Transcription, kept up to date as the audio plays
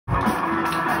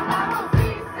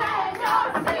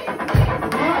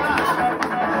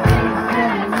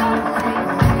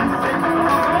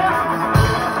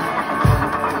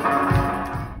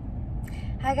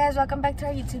guys, welcome back to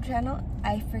our YouTube channel.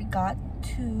 I forgot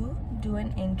to do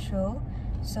an intro,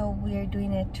 so we're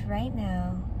doing it right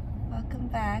now. Welcome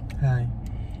back. Hi.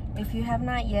 If you have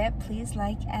not yet, please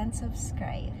like and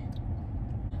subscribe.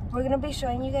 We're gonna be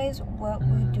showing you guys what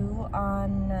we do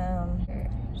on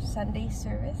Sunday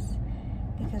service,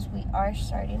 because we are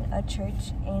starting a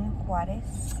church in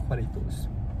Juarez. Juaritos.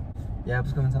 Ya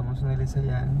pues comenzamos una iglesia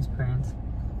ya en mis parents.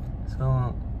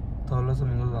 So, todos los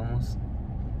domingos vamos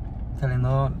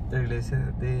saliendo de la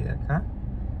iglesia de acá.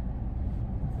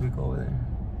 We go over there.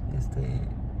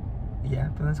 Y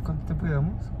ya, pues ¿cuánto tiempo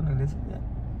llevamos con la iglesia? Ya.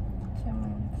 2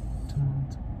 months. 2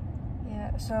 months.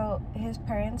 Yeah, so his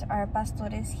parents are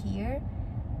pastores here,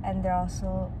 and they're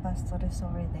also pastores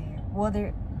over there. Well,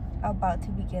 they're about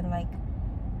to begin like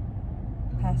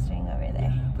pastoring over there.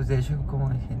 Yeah, pues de hecho como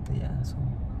hay gente ya, so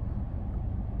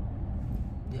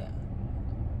yeah.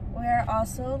 We are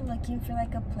also looking for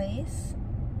like a place,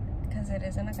 because it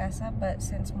is in a casa, but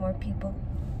since more people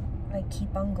like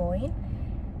keep on going,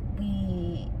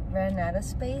 we ran out of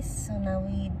space, so now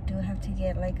we do have to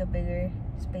get like a bigger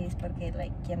space porque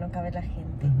like ya no cabe la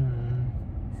gente.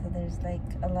 So there's like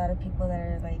a lot of people that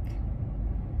are like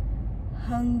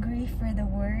hungry for the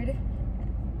word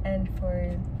and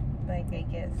for like, I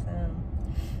guess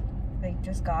like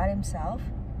just God himself.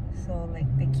 So like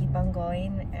they keep on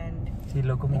going and sí,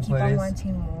 lo como they keep on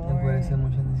wanting more. Juarez hay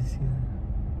mucha necesidad.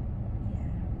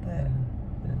 Yeah,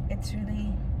 but it's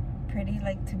really pretty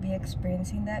like to be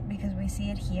experiencing that, because we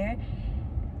see it here,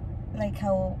 like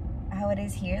how it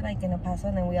is here like in El Paso,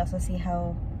 and then we also see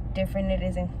how different it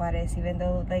is in Juarez, even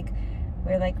though like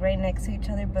we're like right next to each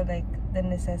other, but like the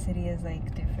necessity is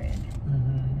like different.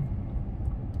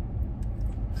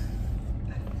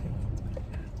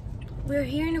 We're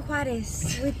here in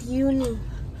Juarez with Uni.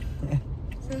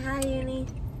 Say hi, Uni.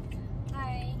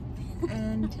 Hi.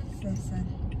 And Cesar.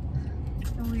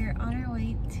 And we're on our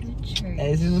way to church.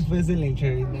 Ese no fue el intro.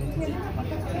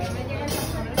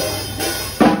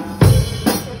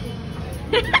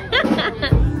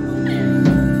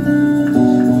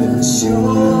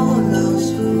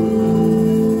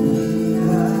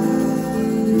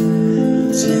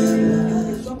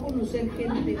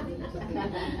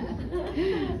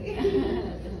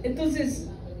 Entonces,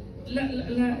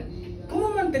 ¿cómo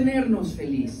mantenernos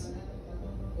felices?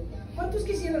 ¿Cuántos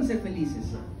quisieran ser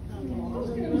felices?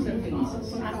 Todos queremos ser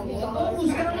felices. Todos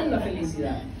buscamos la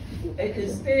felicidad.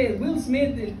 Will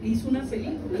Smith hizo una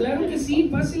película. Claro que sí,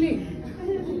 pásale.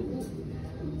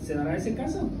 ¿Se dará ese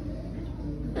caso?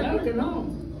 Claro que no.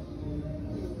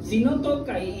 Si no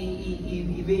toca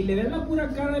y le ves la pura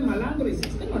cara de malandro y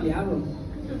dices, no le hablo.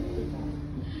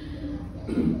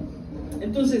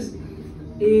 Entonces,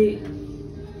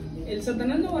 el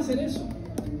Satanás no va a hacer eso,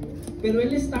 pero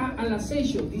él está al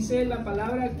acecho. Dice la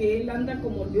palabra que él anda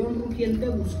como león rugiente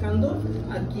buscando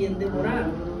a quien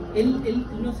devorar. Él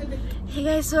no se... Hey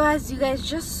guys, so as you guys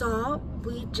just saw,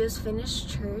 we just finished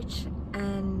church,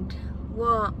 and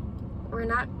well, we're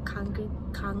not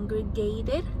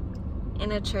congregated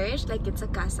in a church, like it's a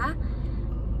casa,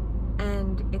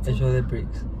 and it's a show the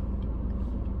bricks.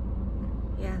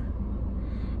 Yeah.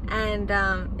 And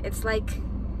it's like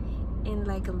in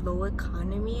like a low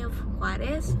economy of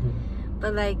Juarez,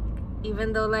 but like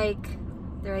even though like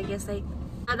there, I guess like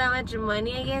not that much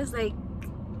money, I guess like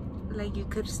you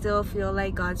could still feel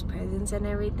like God's presence and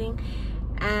everything,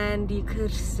 and you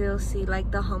could still see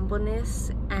like the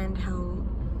humbleness and how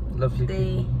lovely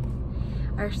they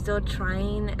people are still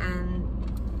trying, and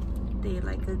they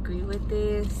like agree with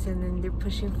this, and then they're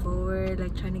pushing forward,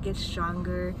 like trying to get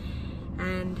stronger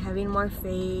and having more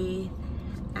faith.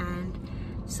 And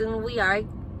soon we are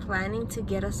planning to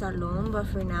get a salon, but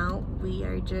for now we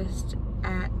are just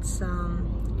at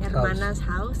some hermana's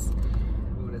house.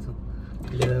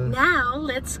 Now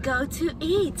let's go to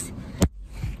eat.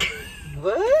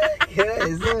 What? ¿Qué era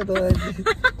eso?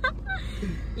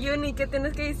 Yuni, ¿qué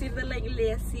tienes que decir de la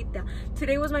iglesita?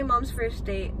 Today was my mom's first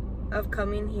day of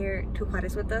coming here to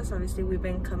Juarez with us. Obviously we've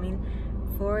been coming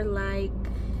for like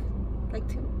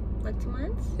 2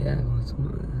 months? Yeah,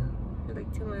 For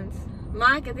like 2 months.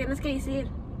 Ma, ¿qué tienes que decir?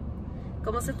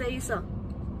 ¿Cómo se te hizo?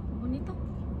 Bonito.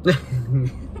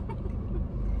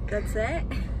 That's it?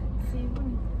 Sí,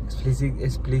 bonito.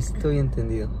 Explícito y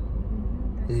entendido.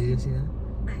 ¿Sí, sí?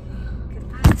 ¿Qué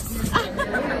pasa?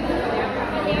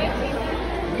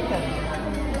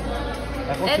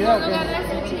 En un lugar de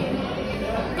sushi.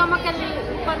 Como que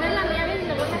ponen la nieve y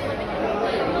luego se pone.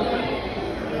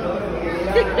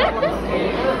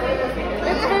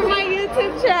 It's for my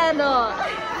YouTube channel.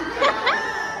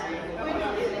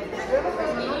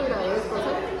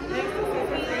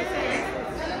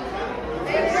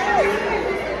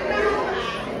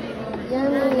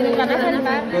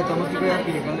 Pero tenemos que cuidar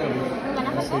que llegan de luz.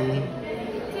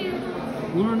 Sí.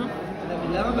 Uno, ¿no?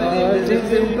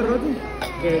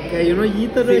 Que hay un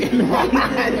hoyito, ¿no?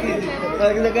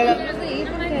 Para que se caiga. Quiero seguir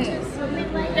porque